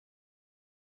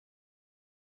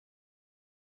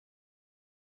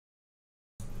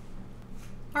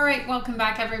All right, welcome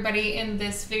back everybody. In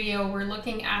this video, we're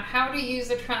looking at how to use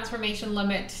the transformation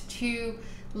limit to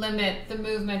limit the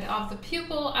movement of the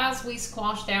pupil as we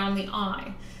squash down the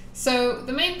eye. So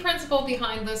the main principle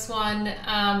behind this one,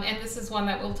 and this is one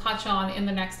that we'll touch on in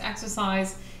the next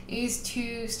exercise, is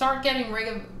to start getting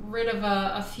rid of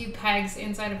a few pegs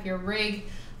inside of your rig.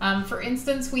 For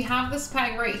instance, we have this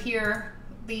peg right here,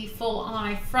 the full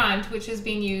eye front, which is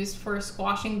being used for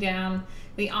squashing down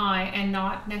the eye and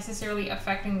not necessarily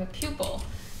affecting the pupil.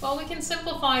 Well, we can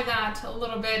simplify that a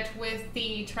little bit with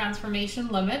the transformation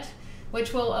limit,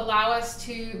 which will allow us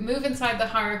to move inside the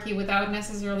hierarchy without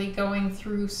necessarily going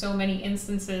through so many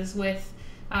instances with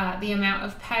the amount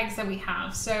of pegs that we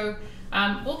have. So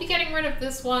we'll be getting rid of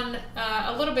this one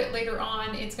a little bit later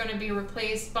on. It's going to be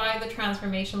replaced by the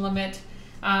transformation limit,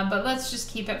 but let's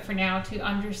just keep it for now to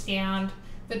understand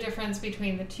the difference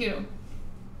between the two.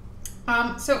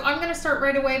 So I'm going to start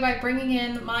right away by bringing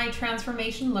in my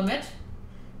transformation limit.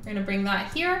 We're going to bring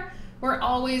that here. We're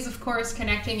always, of course,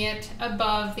 connecting it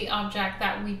above the object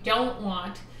that we don't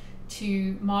want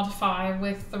to modify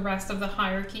with the rest of the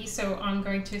hierarchy. So I'm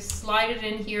going to slide it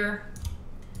in here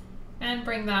and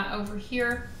bring that over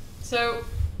here. So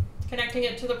connecting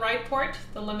it to the right port,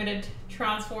 the limited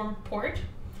transform port.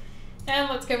 And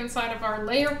let's go inside of our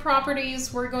layer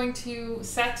properties. We're going to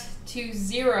set to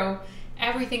 0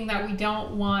 everything that we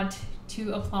don't want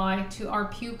to apply to our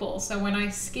pupil. So when I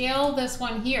scale this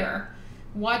one here,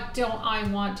 what don't I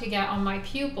want to get on my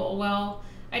pupil? Well,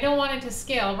 I don't want it to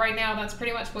scale. Right now, that's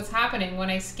pretty much what's happening. When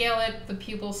I scale it, the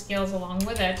pupil scales along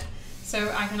with it.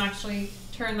 So I can actually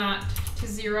turn that to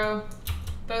 0,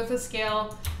 both the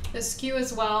scale, the skew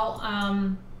as well.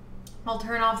 I'll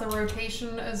turn off the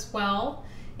rotation as well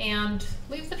and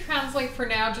leave the translate for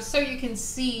now, just so you can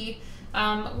see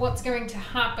what's going to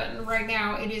happen. Right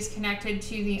now it is connected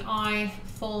to the eye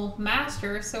full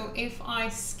master, so if I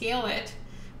scale it,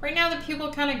 right now the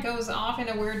pupil kind of goes off in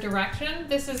a weird direction.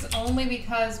 This is only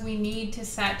because we need to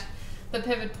set the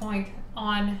pivot point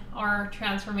on our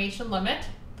transformation limit.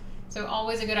 So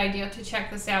always a good idea to check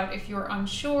this out if you're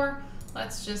unsure.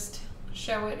 Let's just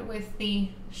show it with the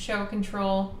show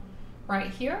control right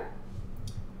here.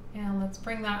 And let's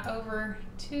bring that over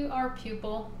to our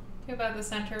pupil to about the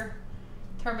center,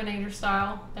 Terminator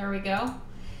style. There we go.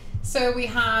 So we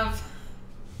have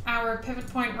our pivot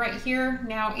point right here.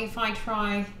 Now if I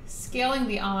try scaling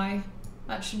the eye,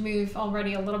 that should move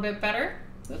already a little bit better.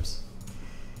 Oops.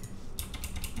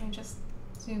 Let me just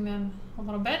zoom in a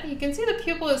little bit. You can see the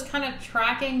pupil is kind of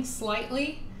tracking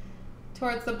slightly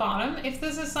towards the bottom. If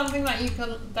this is something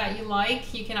that you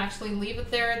like, you can actually leave it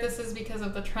there. This is because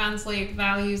of the translate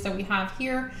values that we have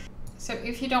here. So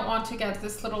if you don't want to get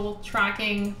this little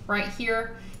tracking right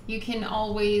here, you can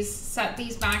always set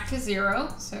these back to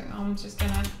 0. So I'm just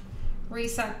gonna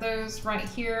reset those right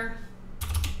here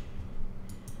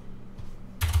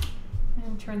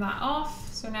and turn that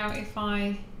off. So now if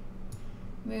I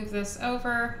move this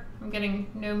over, I'm getting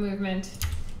no movement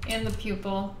in the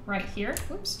pupil right here.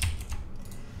 Oops.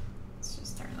 Let's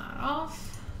just turn that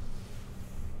off.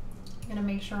 I'm gonna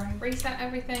make sure I reset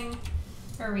everything.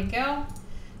 There we go.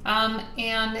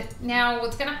 And now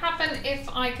what's gonna happen if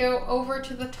I go over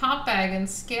to the top bag and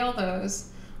scale those,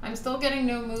 I'm still getting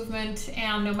no movement,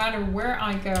 and no matter where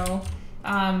I go,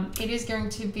 it is going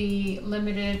to be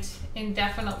limited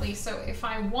indefinitely. So if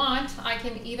I want, I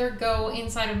can either go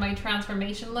inside of my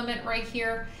transformation limit right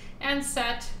here and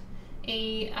set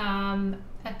a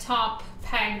top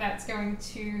peg that's going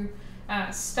to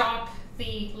stop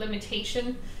the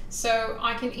limitation. So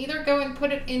I can either go and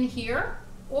put it in here,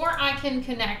 or I can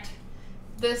connect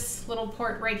this little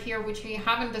port right here, which we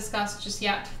haven't discussed just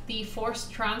yet, the forced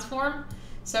transform.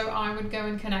 So I would go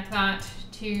and connect that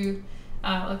to,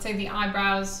 let's say, the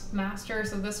eyebrows master.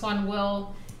 So this one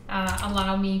will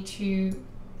allow me to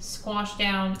squash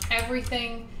down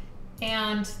everything,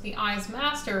 and the eyes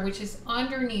master, which is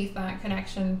underneath that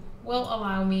connection, will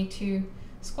allow me to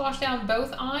squash down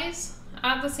both eyes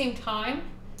at the same time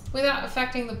without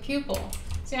affecting the pupil.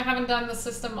 See, I haven't done the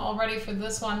system already for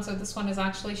this one, so this one is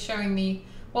actually showing me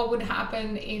what would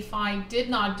happen if I did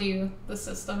not do the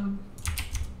system,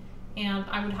 and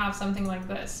I would have something like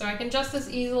this. So I can just as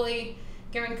easily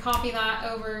go and copy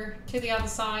that over to the other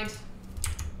side.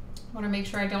 I want to make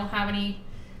sure I don't have any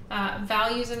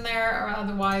values in there, or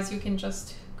otherwise you can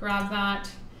just grab that,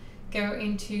 go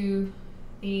into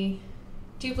the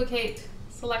duplicate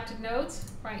selected nodes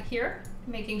right here,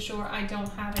 making sure I don't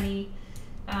have any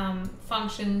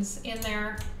functions in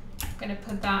there. I'm going to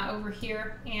put that over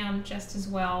here, and just as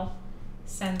well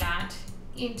send that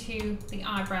into the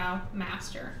eyebrow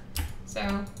master.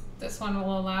 So this one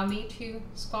will allow me to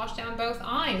squash down both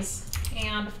eyes.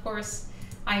 And of course,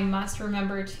 I must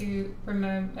remember to go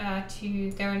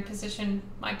and position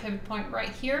my pivot point right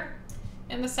here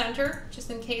in the center, just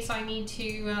in case I need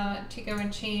to go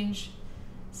and change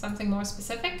something more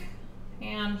specific.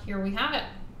 And here we have it.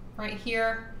 Right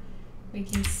here, we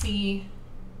can see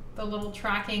the little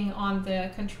tracking on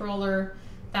the controller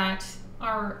that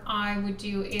our eye would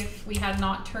do if we had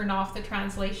not turned off the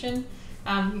translation.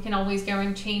 You can always go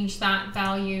and change that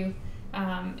value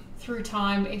through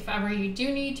time if ever you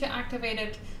do need to activate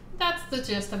it. That's the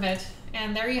gist of it.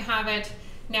 And there you have it.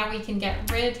 Now we can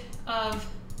get rid of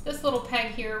this little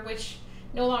peg here, which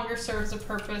no longer serves a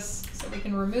purpose. So we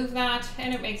can remove that,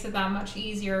 and it makes it that much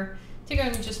easier to go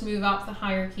and just move up the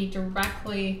hierarchy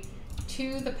directly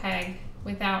to the peg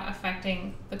without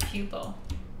affecting the pupil,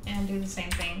 and do the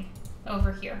same thing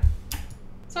over here.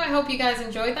 So I hope you guys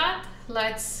enjoyed that.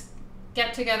 Let's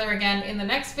get together again in the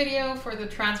next video for the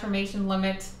transformation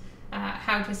limit,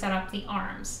 how to set up the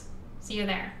arms. See you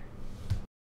there.